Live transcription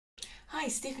Hi,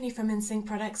 Stephanie from InSync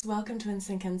Products. Welcome to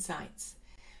InSync Insights.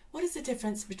 What is the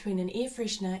difference between an air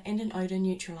freshener and an odour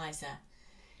neutraliser?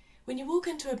 When you walk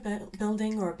into a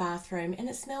building or a bathroom and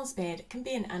it smells bad, it can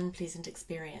be an unpleasant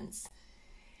experience.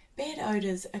 Bad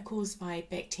odours are caused by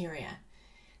bacteria,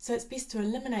 so it's best to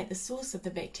eliminate the source of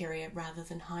the bacteria rather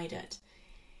than hide it.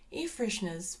 Air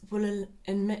fresheners will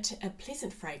emit a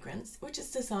pleasant fragrance which is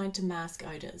designed to mask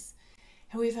odours.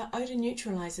 However, odour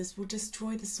neutralisers will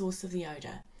destroy the source of the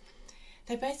odour.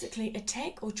 They basically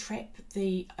attack or trap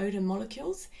the odour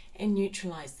molecules and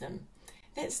neutralise them.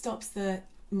 That stops the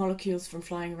molecules from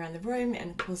flying around the room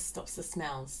and of course stops the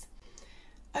smells.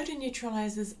 Odour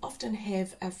neutralisers often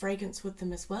have a fragrance with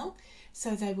them as well,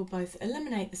 so they will both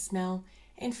eliminate the smell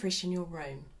and freshen your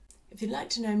room. If you'd like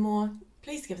to know more,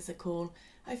 please give us a call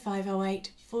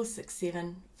 0508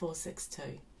 467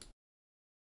 462.